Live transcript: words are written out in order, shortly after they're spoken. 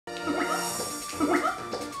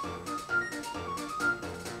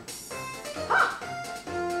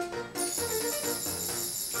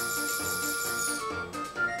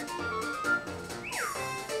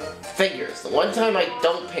Figures. The one time I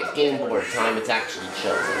don't pick game board time, it's actually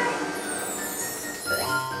chosen.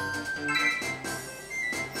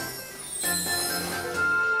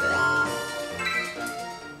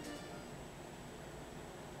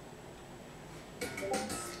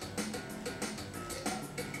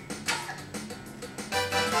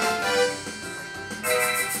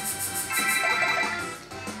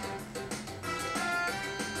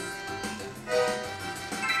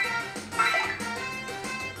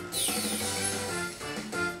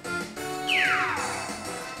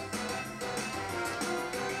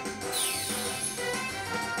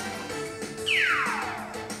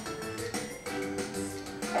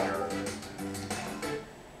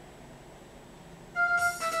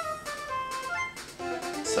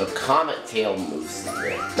 So Comet Tail moves in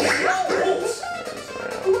there.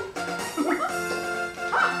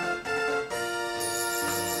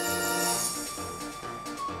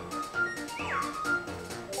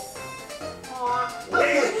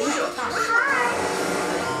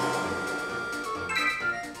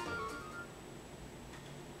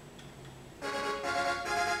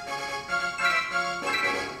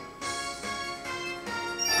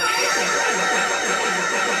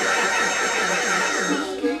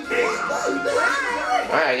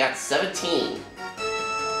 Alright, I got 17.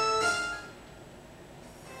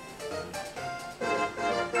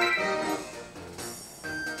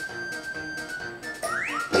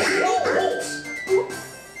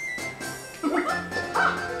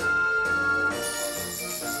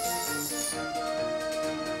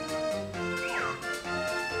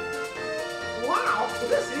 Wow,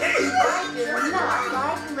 this is I do not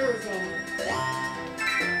like losing.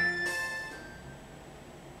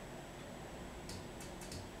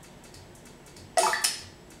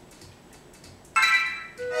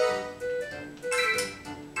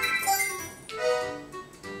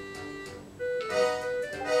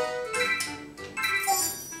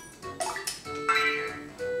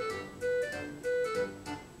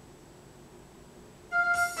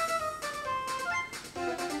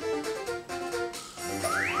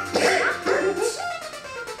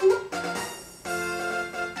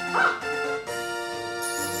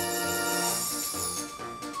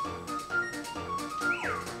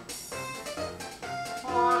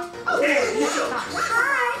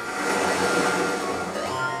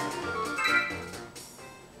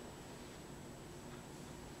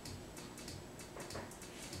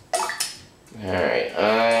 Alright,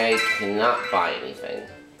 I cannot buy anything.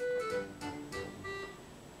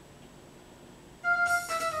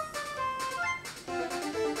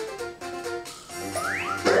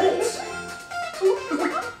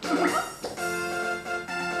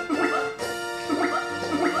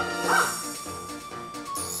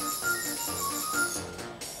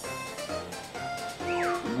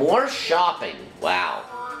 More shopping. Wow.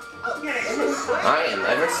 I am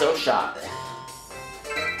ever so shocked.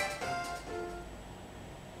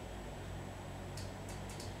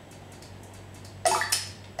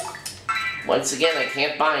 Once again, I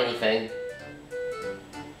can't buy anything.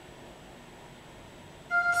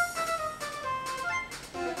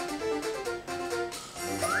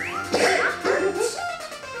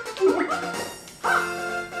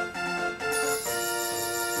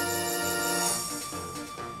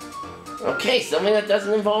 Okay, something that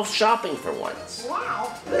doesn't involve shopping for once.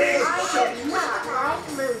 Wow, I do not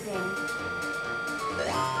like losing.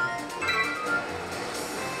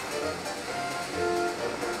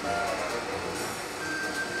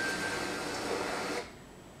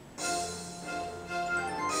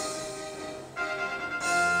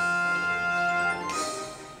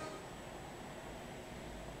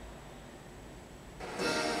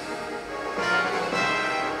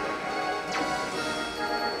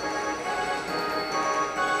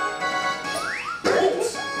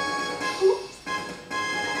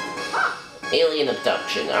 Alien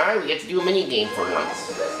abduction. Alright, we get to do a mini game for once.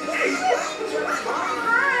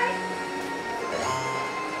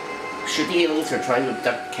 Should the aliens are trying to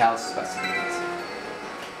abduct cow specimens.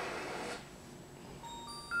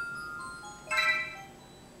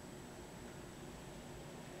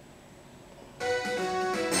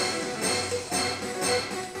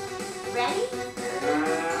 Ready?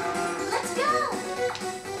 Let's go!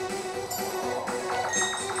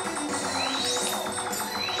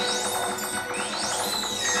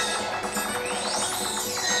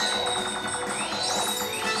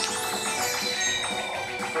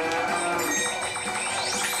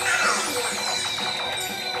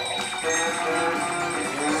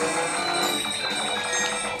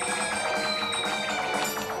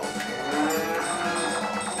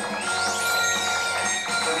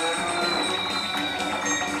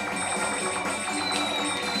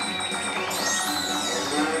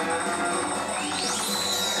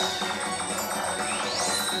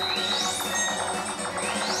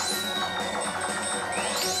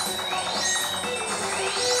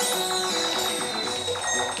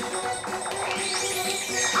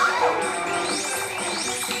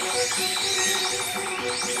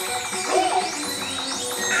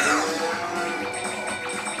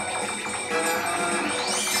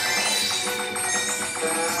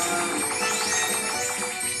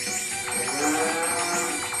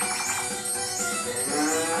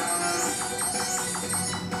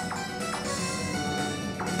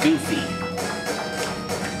 Goofy.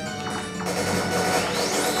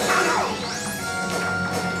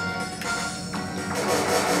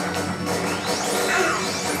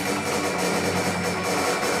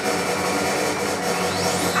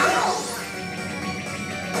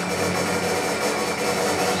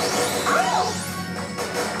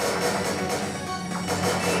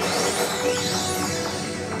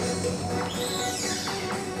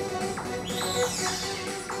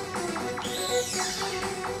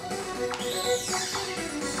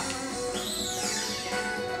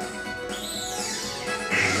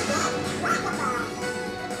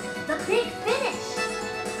 The big finish.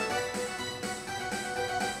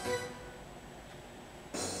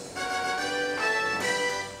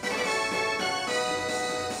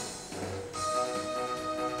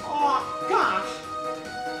 Oh, gosh.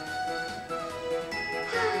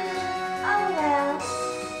 Oh well.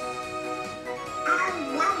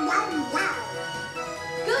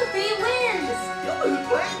 Goofy wins. Yoo-hoo,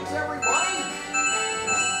 thanks, everybody.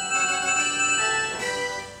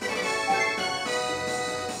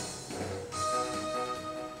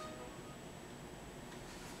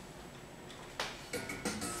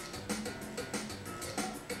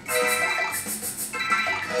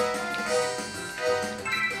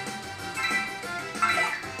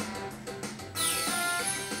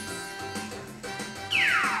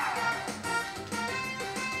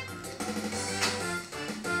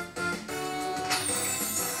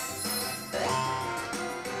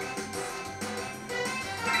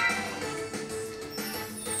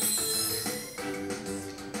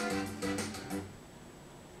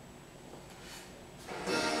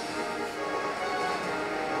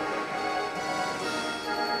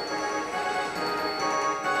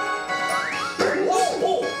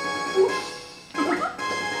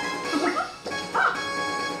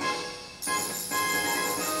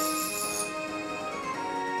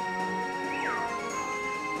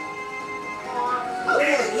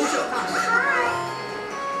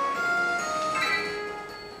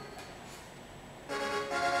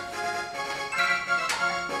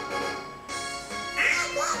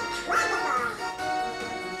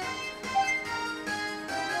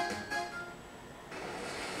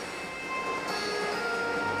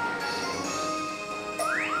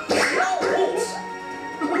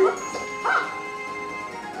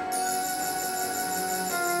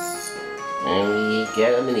 And we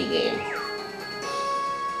get a minigame.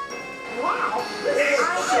 Wow, this I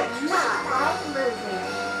is do not like losing.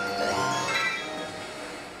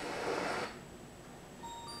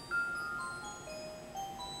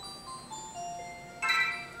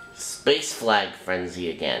 Space Flag Frenzy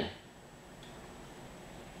again.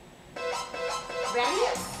 Ready?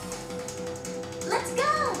 Let's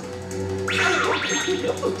go.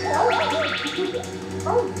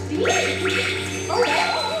 Oh dear. Oh.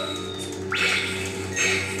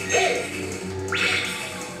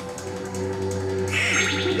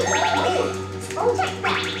 Oh, take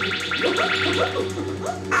that!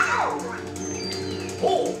 Ow!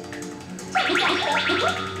 Oh!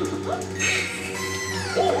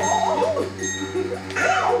 Oh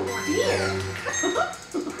dear!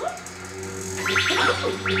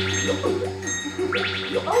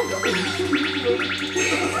 Oh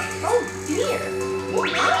dear!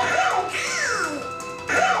 Oh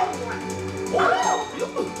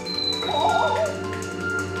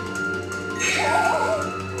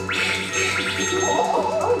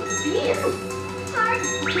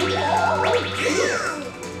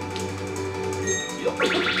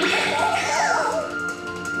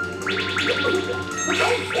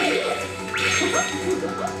dear!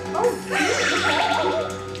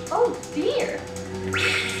 Oh dear!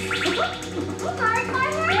 Hide my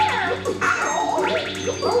hair!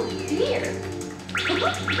 Oh dear! Oh dear!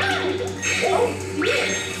 Oh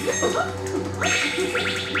dear!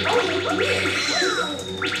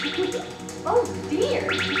 Oh dear!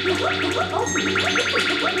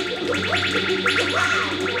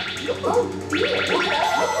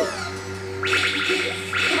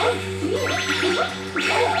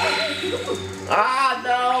 Ah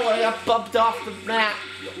no, I got bumped off the map.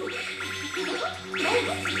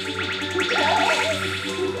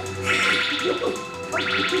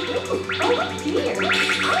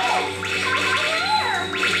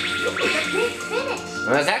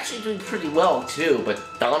 I was actually doing pretty well too, but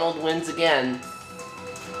Donald wins again.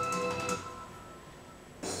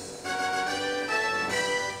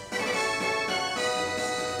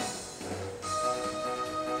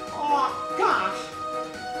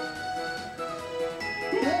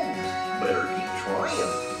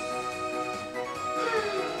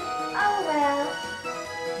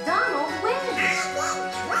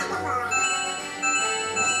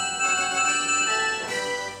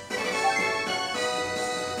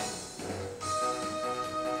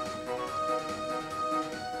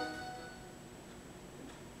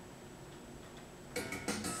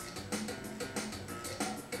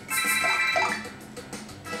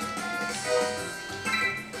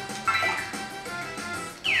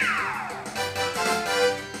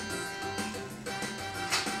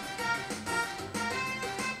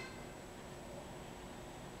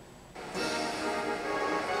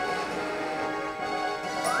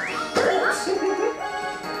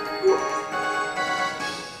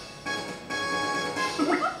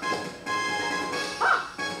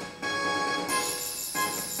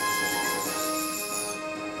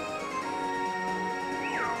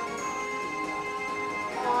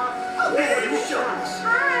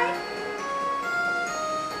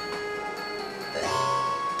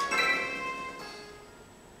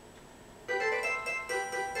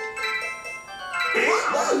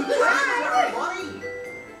 everybody!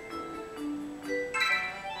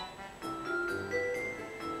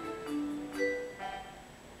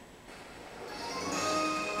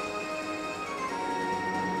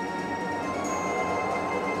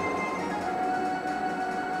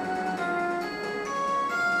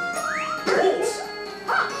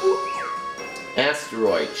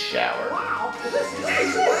 Asteroid shower. Wow, this is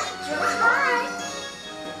great, everybody!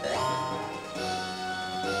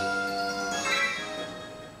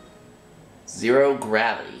 Zero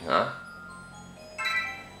gravity, huh?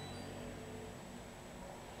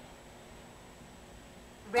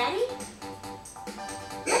 Ready?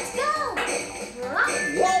 Let's go!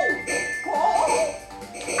 Whoa! Oh!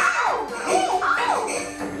 Ow!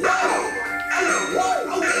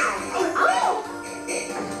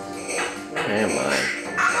 Where am I?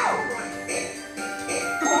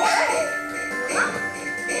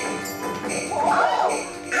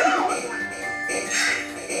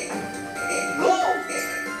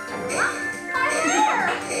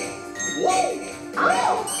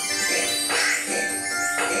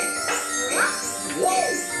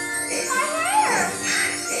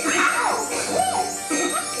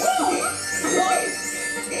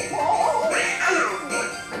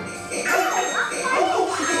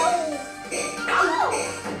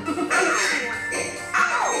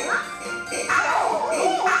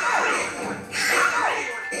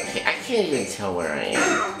 Okay, I can't even tell where I am.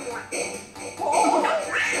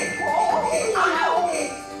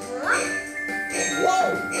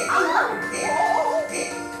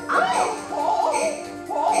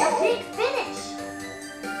 The big finish!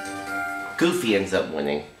 Goofy ends up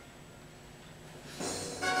winning.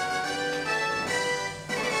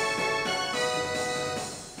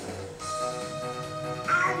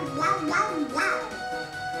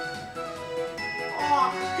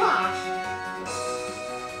 Oh, gosh!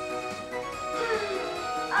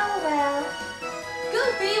 Oh well.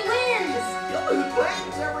 Goofy wins!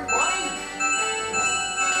 Thanks, everybody!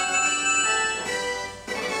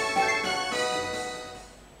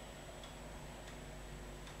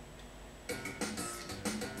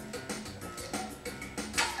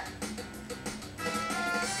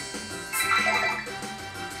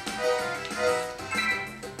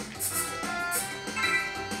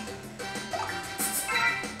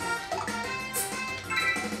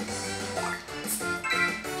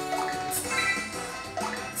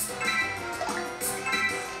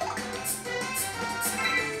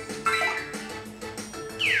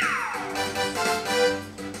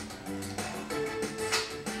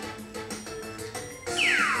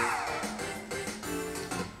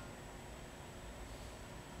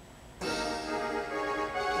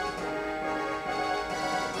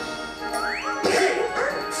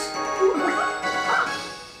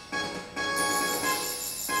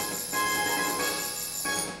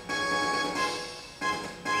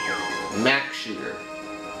 Mac shooter.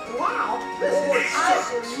 Wow, this is I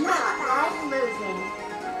do not like losing.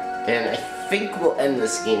 And I think we'll end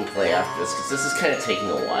this gameplay after this, because this is kind of taking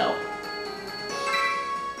a while.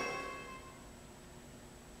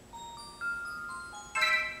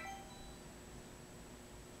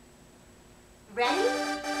 Ready?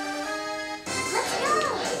 Let's go!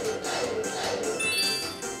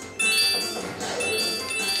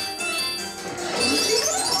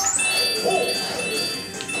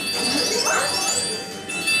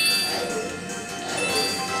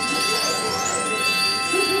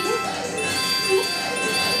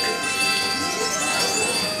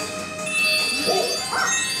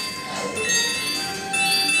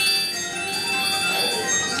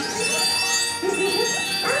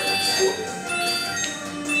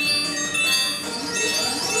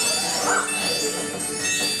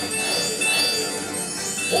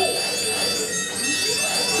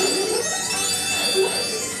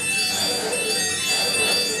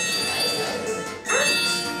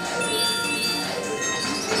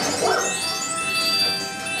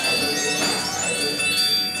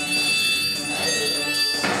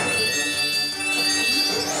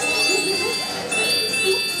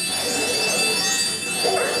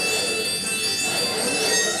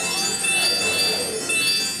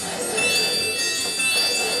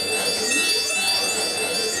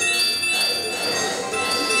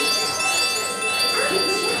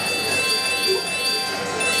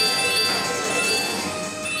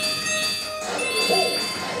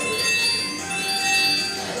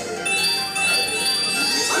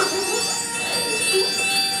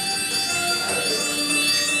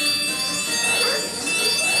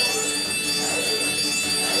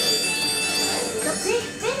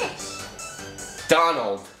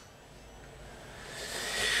 Donald.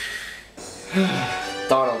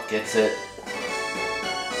 Donald gets it.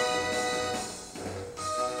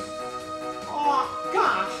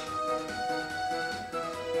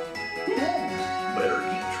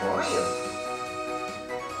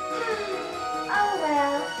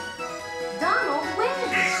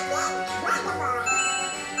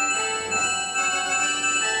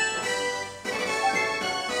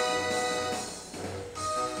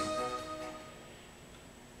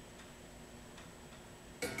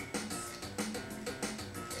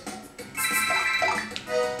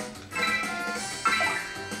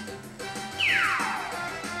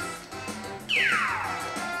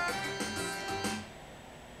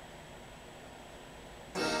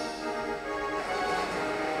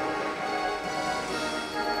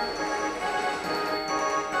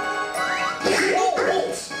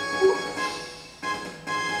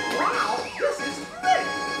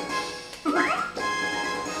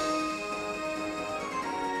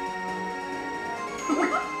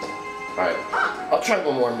 Alright, I'll try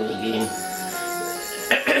one more mini game.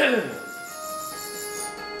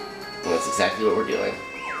 That's exactly what we're doing.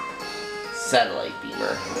 Satellite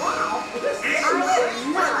beamer. Wow, this is I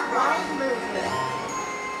do not like moving.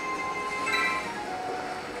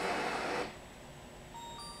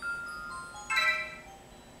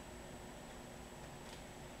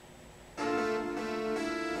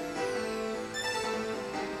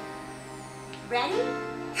 Ready?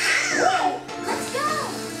 Whoa! Let's go!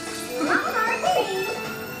 Come on,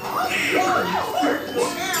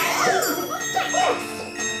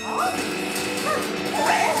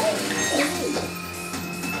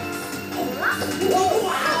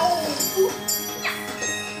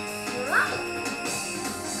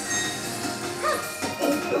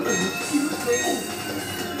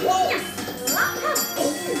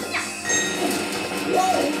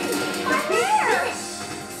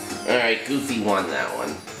 Alright, Goofy won that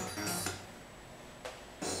one.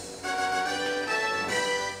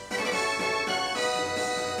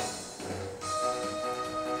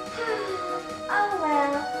 Oh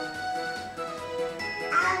well.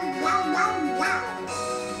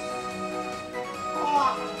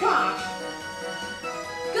 Oh, gosh!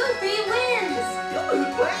 Goofy wins! Good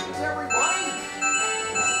things, everybody!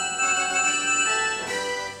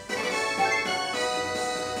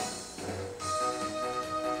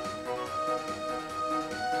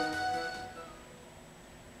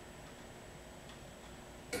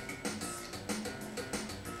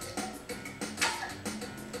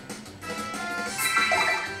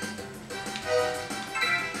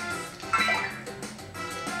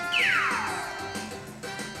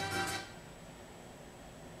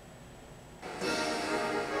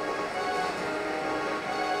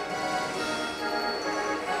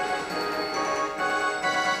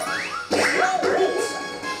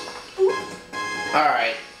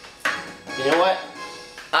 Alright. You know what?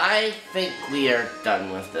 I think we are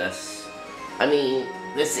done with this. I mean,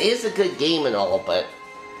 this is a good game and all, but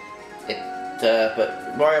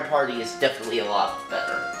but Mario Party is definitely a lot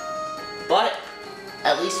better. But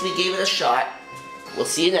at least we gave it a shot. We'll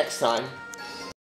see you next time.